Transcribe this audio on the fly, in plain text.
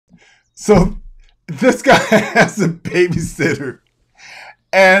So this guy has a babysitter,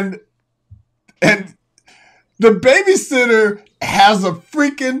 and the babysitter has a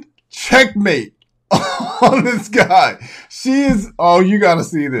freaking checkmate on this guy. She is, oh, you gotta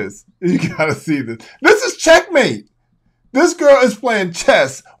see this. You gotta see this. This is checkmate. This girl is playing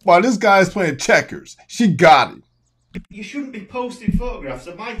chess while this guy is playing checkers. She got it. You shouldn't be posting photographs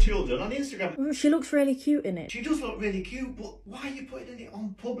of my children on Instagram. She looks really cute in it. She does look really cute, but why are you putting it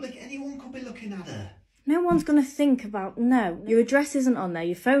on public? Anyone could be looking at her. No one's going to think about... No, your address isn't on there,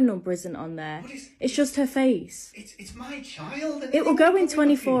 your phone number isn't on there. It's just her face. It's my child. It will go in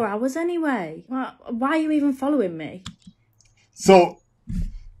 24 hours anyway. Why are you even following me? So...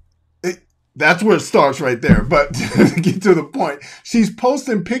 that's where it starts right there. But to get to the point, she's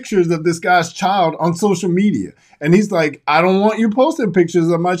posting pictures of this guy's child on social media. And he's like, I don't want you posting pictures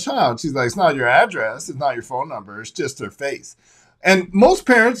of my child. She's like, it's not your address. It's not your phone number. It's just her face. And most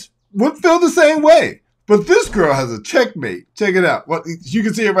parents would feel the same way. But this girl has a checkmate. Check it out. Well, you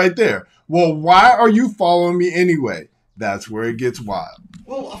can see it right there. Well, why are you following me anyway? That's where it gets wild.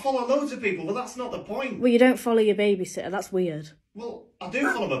 Well, I follow loads of people, but that's not the point. Well, you don't follow your babysitter. That's weird. Well, I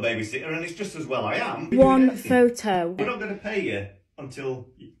do follow my babysitter, and it's just as well I am. One photo. We're not going to pay you until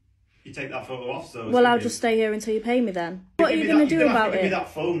you take that photo off. So well, I'll just stay here until you pay me then. What are you going to do about it? Give me that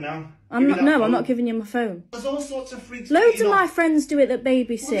phone now. I'm not giving you my phone. There's all sorts of freaks. Loads of my friends do it that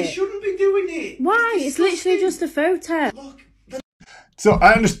babysit. Well, they shouldn't be doing it. Why? It's literally just a photo. Look. So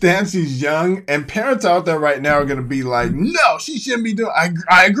I understand she's young, and parents out there right now are going to be like, no, she shouldn't be doing.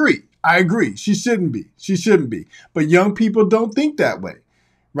 I agree. She shouldn't be. But young people don't think that way,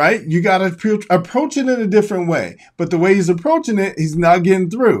 right? You got to approach it in a different way. But the way he's approaching it, he's not getting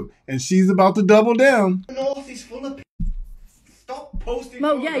through. And she's about to double down. The North is full of Stop posting.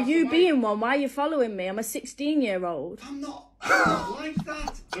 Well, yeah, you being one. Why are you following me? I'm a 16-year-old. I'm not like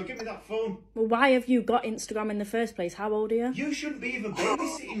that. So give me that phone. Well, why have you got Instagram in the first place? How old are you? You shouldn't be even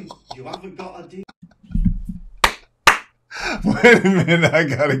babysitting. You haven't got a deal. Wait a minute, I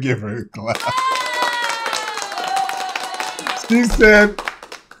gotta give her a clap. She said,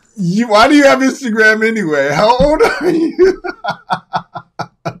 why do you have Instagram anyway? How old are you?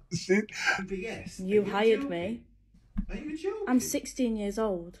 You hired me. Are you joking? I'm 16 years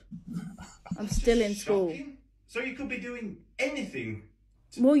old. I'm still in school. So you could be doing anything.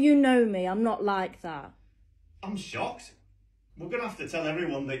 Well, you know me. I'm not like that. I'm shocked. We're going to have to tell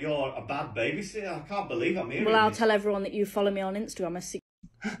everyone that you're a bad babysitter. I can't believe I'm hearing Well, I'll this. tell everyone that you follow me on Instagram.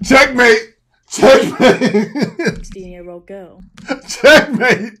 Checkmate! 16-year-old girl.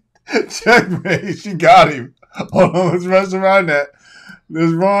 Checkmate! She got him. Hold on, let's rush around that.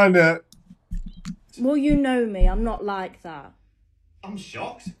 Let's run that. Well, you know me. I'm not like that. I'm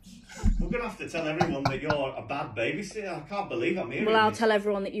shocked. We're going to have to tell everyone that you're a bad babysitter. I can't believe I'm hearing Well, I'll this. tell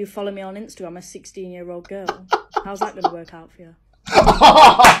everyone that you follow me on Instagram. A 16-year-old girl. How's that going to work out for you?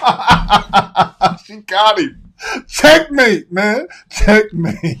 She got him. Checkmate, man.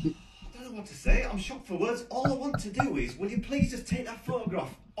 Checkmate. I don't know what to say. I'm shocked for words. All I want to do is, will you please just take that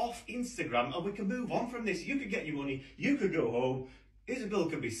photograph off Instagram and we can move on from this. You could get your money. You could go home. Isabel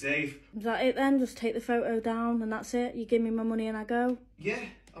could be safe. Is that it then? Just take the photo down and that's it? You give me my money and I go? Yeah.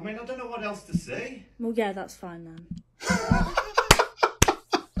 I mean, I don't know what else to say. Well, yeah, that's fine then.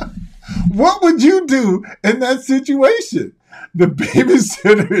 What would you do in that situation? The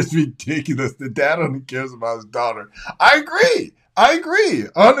babysitter is ridiculous. The dad only cares about his daughter. I agree.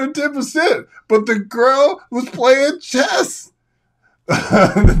 110%. But the girl was playing chess.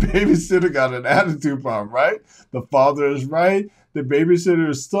 The babysitter got an attitude problem, right? The father is right. The babysitter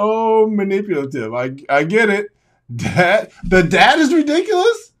is so manipulative. I get it. The dad is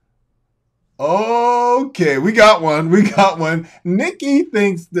ridiculous? Okay, we got one. Nikki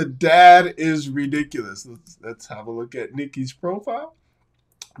thinks the dad is ridiculous. Let's have a look at Nikki's profile.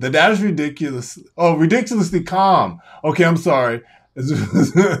 The dad is ridiculous. Oh, ridiculously calm. Okay, I'm sorry. It's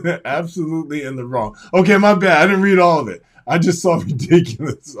absolutely in the wrong. Okay, my bad. I didn't read all of it. I just saw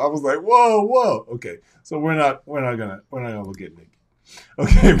ridiculous. I was like, whoa. Okay, so we're not gonna look at Nikki.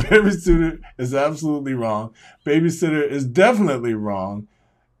 Okay, babysitter is absolutely wrong. Babysitter is definitely wrong.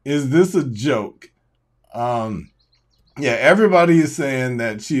 Is this a joke? Yeah, everybody is saying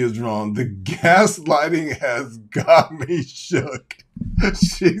that she is wrong. The gaslighting has got me shook.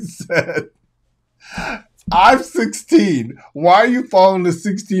 She said, I'm 16. Why are you following a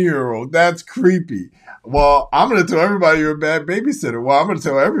 16-year-old? That's creepy. Well, I'm going to tell everybody you're a bad babysitter. Well, I'm going to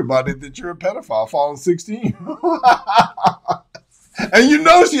tell everybody that you're a pedophile following 16-year-olds. And you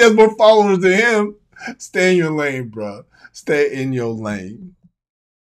know she has more followers than him. Stay in your lane, bro. Stay in your lane.